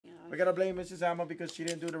We got to blame Mrs. Amma because she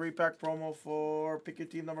didn't do the repack promo for Pick Your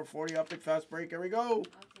Team number 40 Optic Fast Break. Here we go. I'll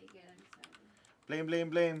take it. I'm excited.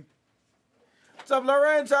 Blame. What's up,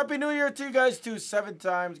 Lorenz? Happy New Year to you guys, too. 7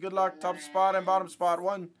 times. Good luck. Top spot and bottom spot.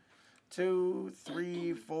 1, 2,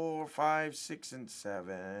 3, 4, 5, 6, and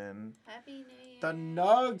 7. Happy New Year. The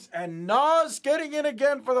Nugs and Nas getting in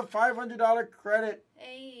again for the $500 credit.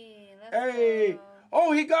 Hey, Hey.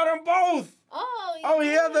 Oh, he got them both. Oh, he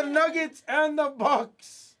had the Nuggets and the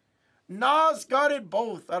Bucks. Nas got it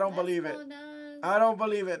both. I don't believe it. Nas. I don't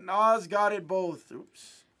believe it. Nas got it both.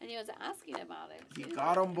 Oops. And he was asking about it. He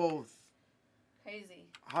got them both. Crazy.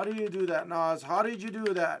 How do you do that, Nas? How did you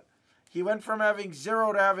do that? He went from having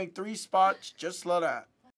 0 to having 3 spots just like that.